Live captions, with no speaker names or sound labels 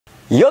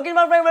Yo,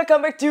 my friend,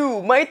 welcome back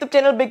to my YouTube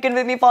channel. Begin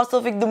with me,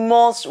 Taufiq, the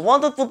most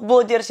wanted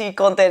football jersey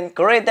content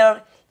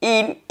creator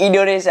in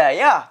Indonesia.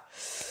 Ya,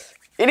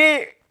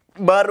 ini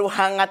baru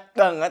hangat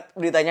banget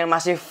beritanya,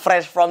 masih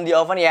fresh from the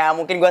oven ya.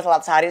 Mungkin gue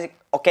telat sehari,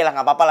 oke lah,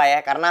 nggak apa-apa lah ya.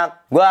 Karena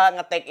gue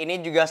nge-take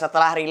ini juga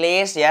setelah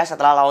rilis ya,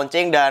 setelah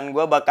launching. Dan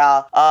gue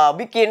bakal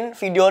bikin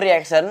video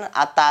reaction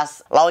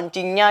atas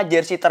launchingnya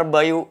jersey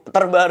terbaru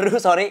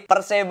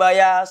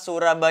Persebaya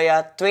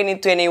Surabaya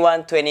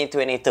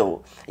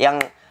 2021-2022 yang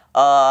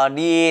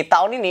di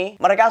tahun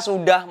ini mereka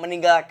sudah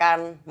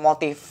meninggalkan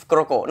motif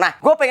croco. Nah,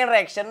 gue pengen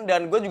reaction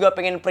dan gue juga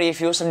pengen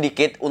preview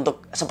sedikit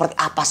untuk seperti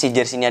apa sih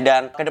jersinya,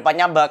 dan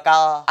kedepannya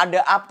bakal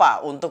ada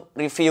apa untuk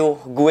review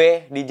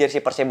gue di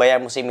jersey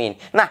Persebaya musim ini.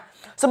 Nah,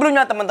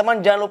 sebelumnya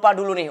teman-teman jangan lupa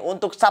dulu nih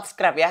untuk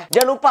subscribe ya.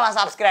 Jangan lupa lah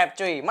subscribe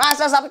cuy.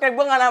 Masa subscribe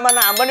gue nggak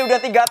nambah-nambah nih, udah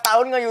 3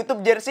 tahun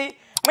nge-YouTube jersey.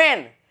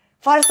 Men,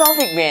 Fareez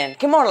Taufiq, man,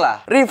 come on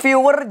lah.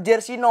 Reviewer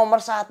jersey nomor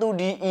 1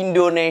 di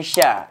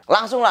Indonesia.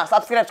 Langsung lah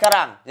subscribe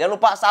sekarang. Jangan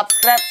lupa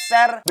subscribe,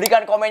 share,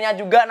 berikan komennya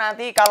juga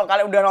nanti kalau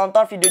kalian udah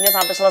nonton videonya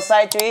sampai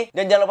selesai cuy.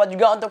 Dan jangan lupa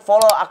juga untuk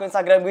follow akun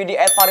Instagram gue di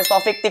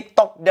 @fareeztaufiq,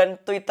 TikTok dan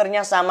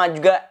Twitternya sama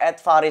juga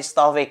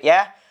 @fareeztaufiq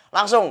ya.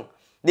 Langsung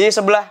di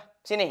sebelah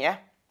sini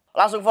ya.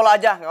 Langsung follow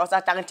aja, nggak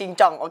usah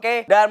cincong,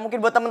 oke? Dan mungkin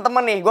buat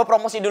temen-temen nih, gue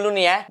promosi dulu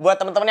nih ya. Buat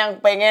temen-temen yang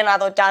pengen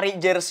atau cari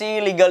jersey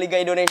Liga-Liga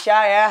Indonesia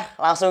ya,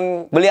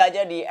 langsung beli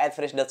aja di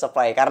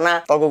 @fresh.supply.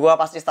 Karena toko gue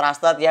pasti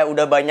trusted ya,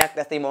 udah banyak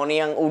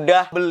testimoni yang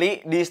udah beli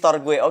di store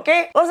gue,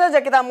 oke? Langsung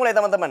saja kita mulai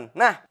teman-teman.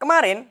 Nah,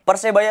 kemarin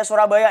Persebaya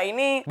Surabaya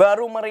ini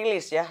baru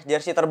merilis ya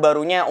jersey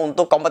terbarunya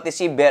untuk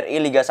kompetisi BRI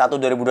Liga 1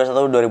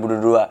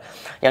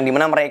 2021-2022. Yang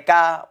dimana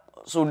mereka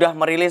sudah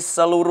merilis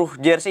seluruh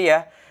jersey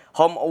ya,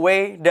 home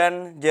away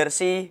dan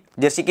jersey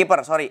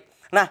kiper, sorry.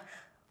 Nah,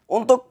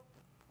 untuk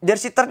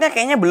jersey ternya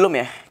kayaknya belum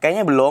ya.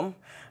 Kayaknya belum.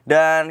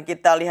 Dan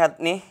kita lihat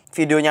nih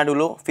videonya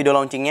dulu, video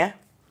launchingnya.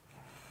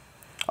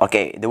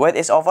 Oke, the wait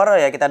is over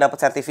ya, kita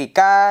dapat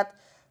sertifikat.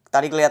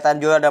 Tadi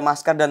kelihatan juga ada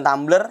masker dan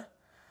tumbler.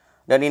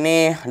 Dan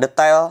ini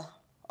detail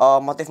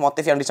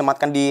motif-motif yang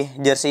disematkan di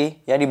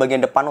jersey ya, di bagian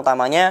depan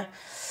utamanya.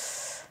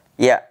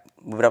 Ya,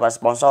 beberapa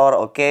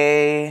sponsor, oke.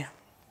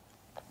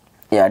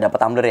 Ya, dapat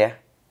tumbler ya.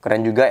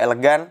 Keren juga,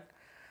 elegan.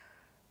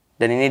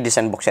 Dan ini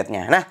desain box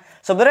setnya. Nah,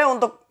 sebenarnya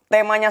untuk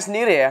temanya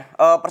sendiri ya,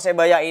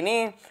 Persebaya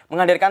ini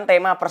menghadirkan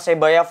tema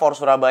Persebaya For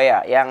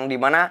Surabaya, yang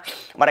dimana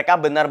mereka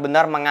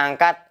benar-benar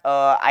mengangkat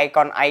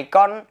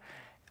ikon-ikon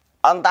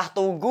entah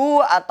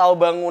tugu atau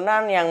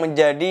bangunan yang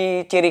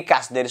menjadi ciri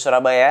khas dari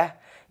Surabaya.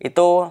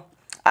 Itu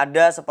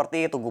ada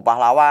seperti Tugu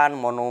Pahlawan,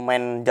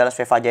 monumen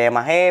Jalan Jaya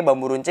Mahe,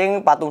 bambu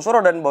runcing, patung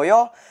Suro dan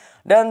Boyo,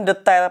 dan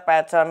detail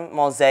pattern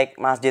mozaik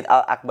Masjid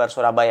Al-Akbar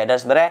Surabaya.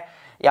 Dan sebenarnya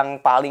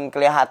yang paling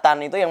kelihatan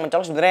itu yang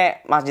mencolok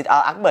sebenarnya Masjid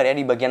Al-Akbar ya,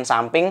 di bagian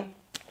samping.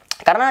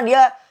 Karena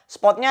dia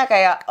spotnya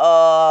kayak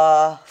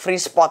free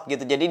spot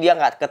gitu. Jadi dia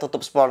nggak ketutup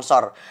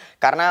sponsor.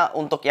 Karena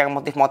untuk yang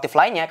motif-motif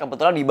lainnya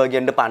kebetulan di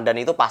bagian depan. Dan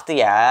itu pasti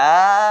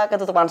ya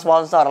ketutupan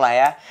sponsor lah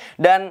ya.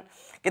 Dan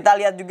kita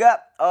lihat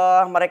juga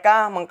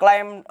mereka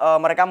mengklaim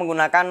mereka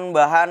menggunakan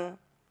bahan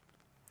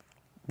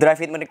dry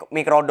fit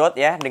microdot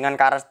ya, dengan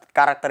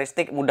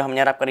karakteristik mudah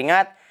menyerap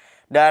keringat.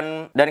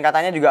 Dan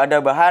katanya juga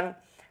ada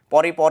bahan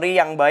pori-pori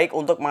yang baik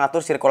untuk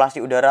mengatur sirkulasi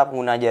udara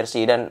pengguna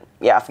jersey. Dan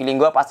ya feeling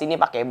gue pasti ini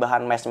pakai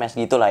bahan mesh-mesh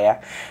gitu lah ya.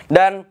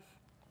 Dan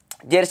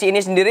jersey ini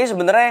sendiri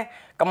sebenarnya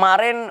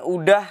kemarin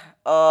udah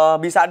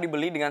bisa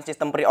dibeli dengan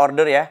sistem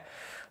pre-order ya.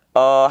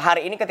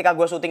 Hari ini ketika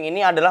gue syuting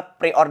ini adalah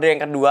pre-order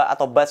yang kedua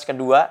atau batch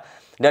kedua.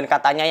 Dan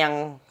katanya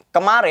yang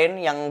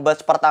kemarin, yang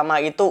batch pertama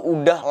itu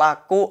udah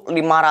laku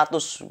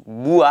 500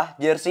 buah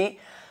jersey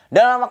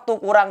dalam waktu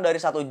kurang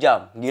dari 1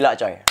 jam. Gila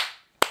coy.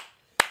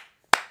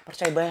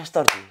 Persebaya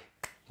Store sih,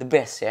 the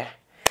best ya.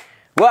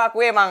 Gue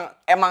akui emang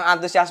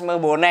antusiasme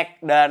bonek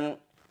dan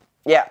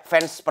ya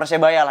fans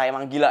Persebaya lah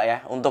emang gila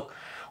ya. Untuk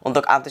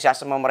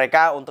antusiasme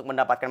mereka untuk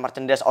mendapatkan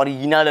merchandise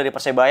original dari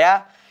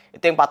Persebaya,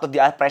 itu yang patut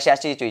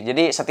diapresiasi cuy.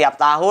 Jadi setiap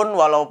tahun,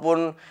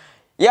 walaupun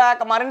ya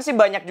kemarin sih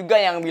banyak juga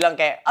yang bilang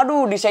kayak,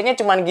 aduh desainnya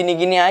cuman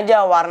gini-gini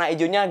aja, warna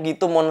hijaunya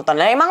gitu monoton.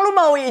 Nah, emang lu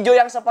mau hijau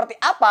yang seperti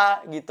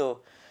apa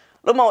gitu?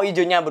 Lu mau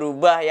hijaunya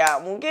berubah ya?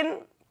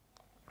 Mungkin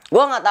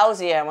gue nggak tahu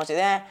sih ya,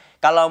 maksudnya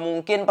kalau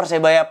mungkin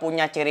Persebaya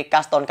punya ciri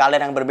khas tone color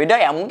yang berbeda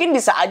ya, mungkin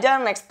bisa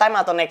aja next time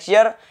atau next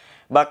year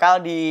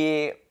bakal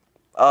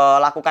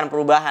dilakukan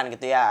perubahan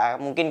gitu ya.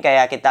 Mungkin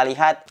kayak kita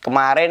lihat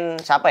kemarin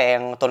siapa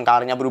ya yang tone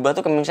colornya berubah tuh,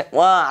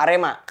 wah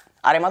Arema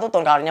tuh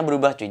tone colornya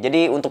berubah cuy.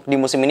 Jadi untuk di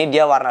musim ini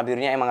dia warna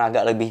birunya emang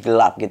agak lebih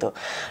gelap gitu.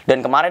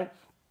 Dan kemarin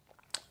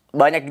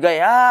banyak juga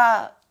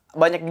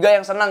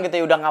yang senang gitu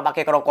ya, udah nggak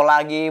pakai croco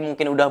lagi,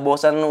 mungkin udah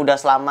bosen, udah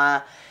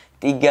selama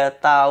 3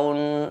 tahun,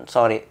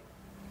 sorry,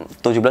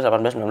 17,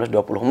 18, 19,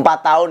 20, 4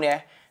 tahun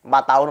ya. 4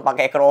 tahun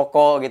pakai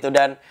croco gitu.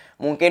 Dan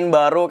mungkin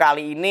baru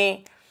kali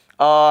ini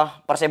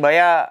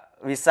Persebaya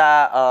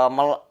bisa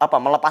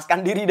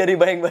melepaskan diri dari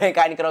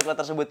bayang-bayang croco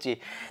tersebut sih.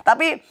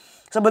 Tapi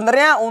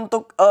sebenarnya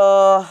untuk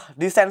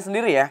desain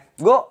sendiri ya,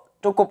 gue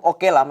cukup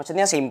oke lah.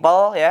 Maksudnya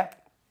simple ya.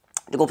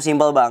 Cukup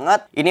simpel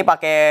banget. Ini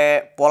pakai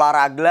pola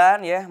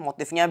raglan ya,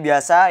 motifnya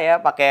biasa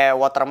ya, pakai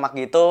watermark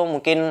gitu.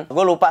 Mungkin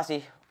gue lupa sih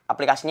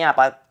aplikasinya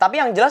apa.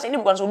 Tapi yang jelas ini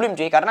bukan sublim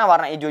cuy, karena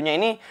warna hijaunya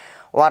ini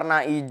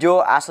warna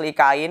hijau asli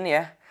kain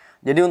ya.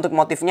 Jadi untuk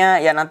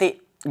motifnya ya nanti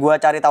gue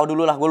cari tahu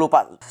dulu lah, gue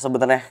lupa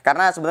sebenarnya.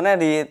 Karena sebenarnya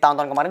di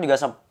tahun-tahun kemarin juga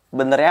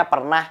sebenarnya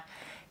pernah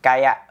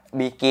kayak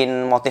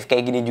bikin motif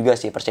kayak gini juga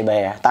sih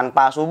Persebaya,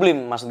 tanpa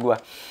sublim maksud gue.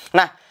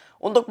 Nah,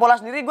 untuk pola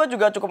sendiri gue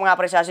juga cukup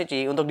mengapresiasi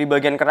Ci. Untuk di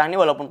bagian kerah ini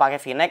walaupun pakai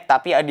v-neck,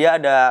 tapi dia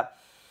ada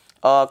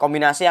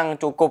kombinasi yang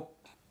cukup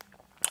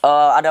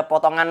ada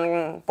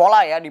potongan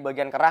pola ya di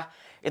bagian kerah.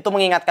 Itu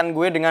mengingatkan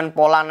gue dengan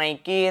pola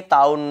Nike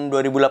tahun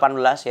 2018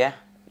 ya.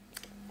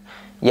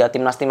 Ya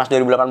timnas-timnas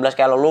 2018,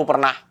 kalau lu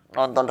pernah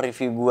nonton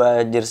review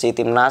gue jersey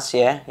timnas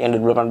ya yang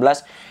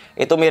 2018,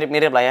 itu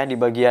mirip-mirip lah ya di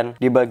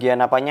bagian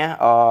apanya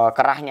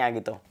kerahnya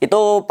gitu.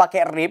 Itu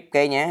pakai rib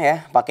kayaknya ya,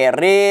 pakai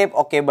rib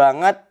oke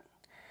banget.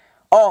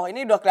 Oh,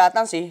 ini udah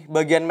kelihatan sih,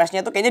 bagian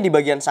meshnya tuh kayaknya di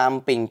bagian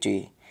samping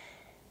cuy.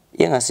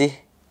 Iya nggak sih?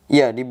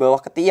 Iya, di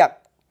bawah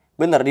ketiak.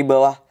 Bener, di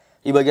bawah,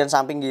 di bagian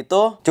samping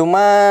gitu.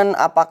 Cuman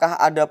apakah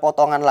ada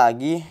potongan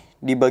lagi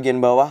di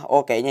bagian bawah?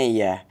 Oh, kayaknya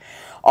iya.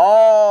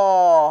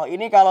 Oh,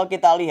 ini kalau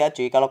kita lihat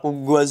cuy, kalau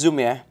gua zoom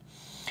ya,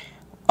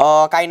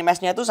 kain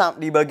meshnya tuh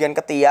di bagian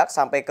ketiak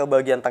sampai ke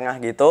bagian tengah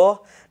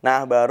gitu.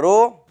 Nah,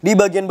 baru di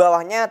bagian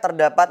bawahnya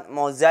terdapat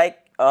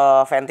mozaik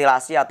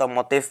ventilasi atau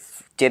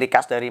motif ciri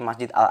khas dari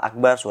Masjid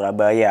Al-Akbar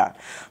Surabaya.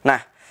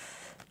 Nah,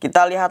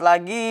 kita lihat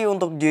lagi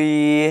untuk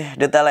di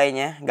detail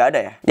lainnya, nggak ada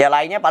ya? Ya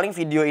lainnya paling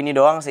video ini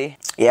doang sih.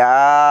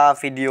 Ya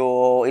video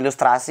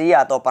ilustrasi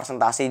atau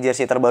presentasi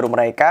jersey terbaru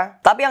mereka.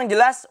 Tapi yang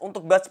jelas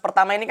untuk batch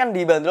pertama ini kan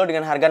dibanderol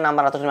dengan harga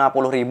 650.000.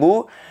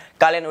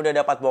 Kalian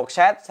udah dapat box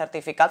set,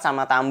 sertifikat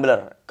sama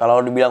tumbler.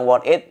 Kalau dibilang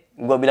worth it,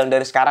 gue bilang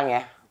dari sekarang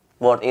ya,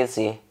 worth it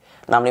sih.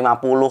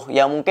 650.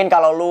 Ya mungkin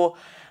kalau lu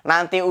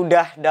nanti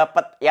udah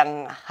dapet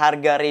yang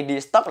harga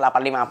ready stock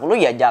 850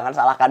 ya jangan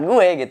salahkan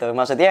gue gitu.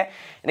 Maksudnya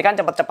ini kan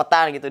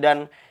cepet-cepetan gitu.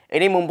 Dan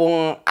ini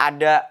mumpung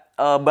ada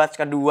batch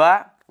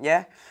kedua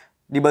ya,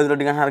 dibanderol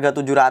dengan harga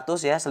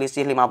 700 ya,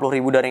 selisih 50.000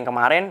 dari yang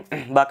kemarin.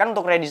 Bahkan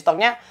untuk ready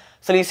stocknya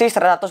selisih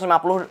 150.000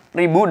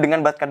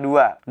 dengan batch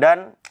kedua,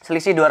 dan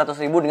selisih 200.000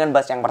 dengan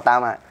batch yang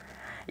pertama.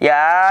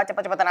 Ya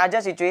cepet-cepetan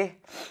aja sih cuy.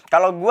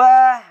 Kalau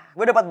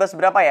gue dapat batch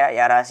berapa ya,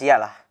 ya rahasia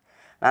lah.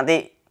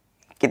 Nanti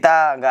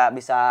kita nggak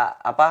bisa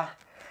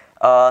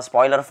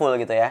spoiler full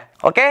gitu ya.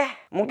 Oke,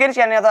 mungkin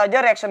sekian itu aja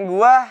reaction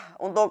gua.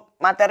 Untuk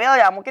material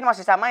ya mungkin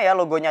masih sama ya,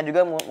 logonya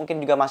juga mungkin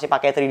juga masih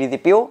pakai 3D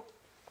TPU.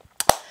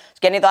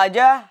 Sekian itu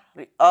aja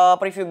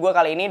preview gua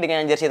kali ini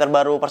dengan jersey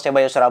terbaru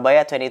Persebaya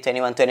Surabaya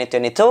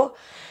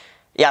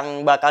 2021-2022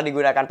 yang bakal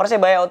digunakan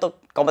Persebaya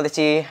untuk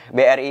kompetisi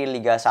BRI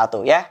Liga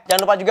 1 ya.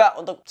 Jangan lupa juga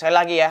untuk sekali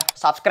lagi ya,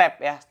 subscribe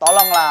ya.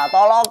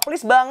 Tolong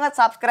please banget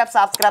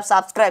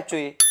subscribe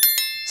cuy.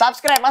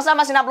 Subscribe, masa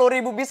masih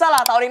 60.000? Bisa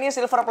lah tahun ini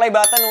silver play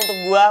button untuk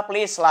gua,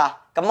 please lah.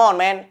 Come on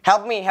man,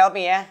 help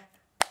me ya.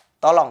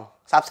 Tolong,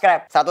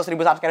 subscribe. 100.000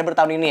 subscriber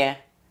tahun ini ya.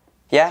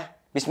 Ya,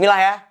 bismillah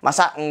ya.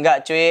 Masa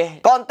enggak cuy?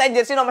 Konten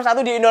jersey nomor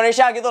 1 di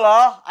Indonesia gitu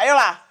loh.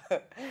 Ayolah.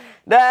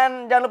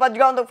 Dan jangan lupa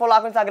juga untuk follow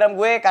akun Instagram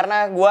gue,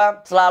 karena gue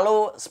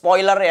selalu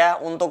spoiler ya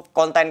untuk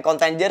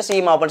konten-konten jersey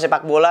maupun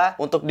sepak bola.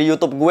 Untuk di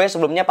YouTube gue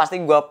sebelumnya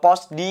pasti gue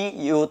post di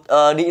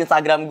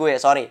Instagram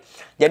gue, sorry.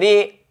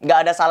 Jadi nggak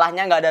ada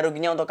salahnya, nggak ada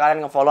ruginya untuk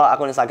kalian nge-follow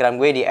akun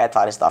Instagram gue di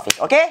 @Fareez.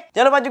 Oke?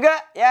 Jangan lupa juga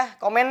ya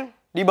komen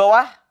di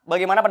bawah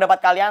bagaimana pendapat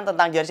kalian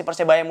tentang jersey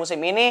Persebaya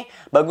musim ini,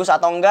 bagus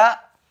atau enggak,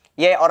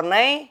 yay or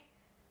nay,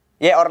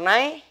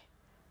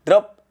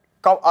 drop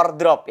or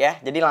drop ya.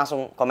 Jadi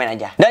langsung komen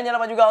aja. Dan jangan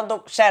lupa juga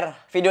untuk share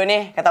video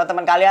ini ke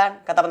teman-teman kalian,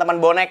 ke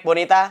teman-teman bonek,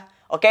 bonita.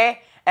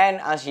 Oke?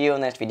 And I'll see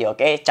you next video.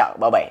 Oke? Ciao.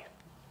 Bye-bye.